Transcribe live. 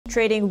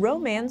Trading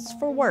romance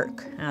for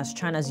work. As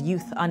China's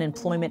youth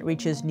unemployment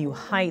reaches new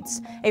heights,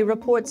 a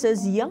report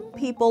says young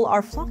people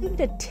are flocking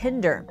to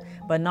Tinder,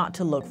 but not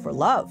to look for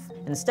love.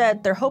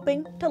 Instead, they're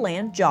hoping to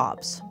land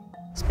jobs.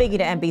 Speaking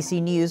to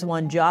NBC News,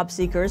 one job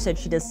seeker said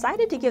she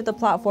decided to give the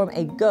platform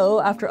a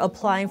go after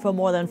applying for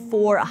more than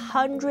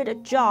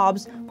 400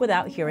 jobs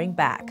without hearing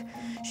back.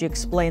 She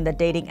explained the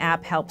dating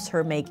app helps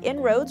her make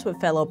inroads with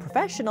fellow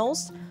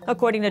professionals.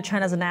 According to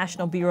China's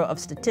National Bureau of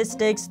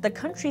Statistics, the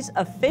country's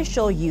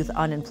official youth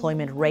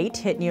unemployment rate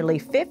hit nearly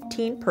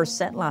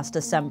 15% last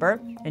December.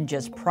 And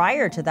just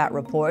prior to that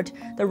report,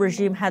 the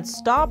regime had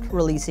stopped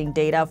releasing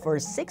data for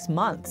 6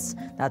 months.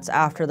 That's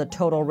after the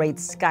total rate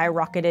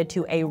skyrocketed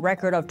to a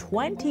record of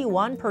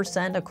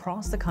 21%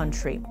 across the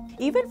country.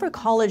 Even for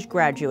college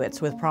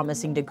graduates with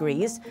promising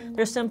degrees,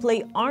 there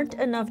simply aren't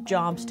enough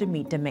jobs to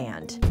meet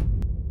demand.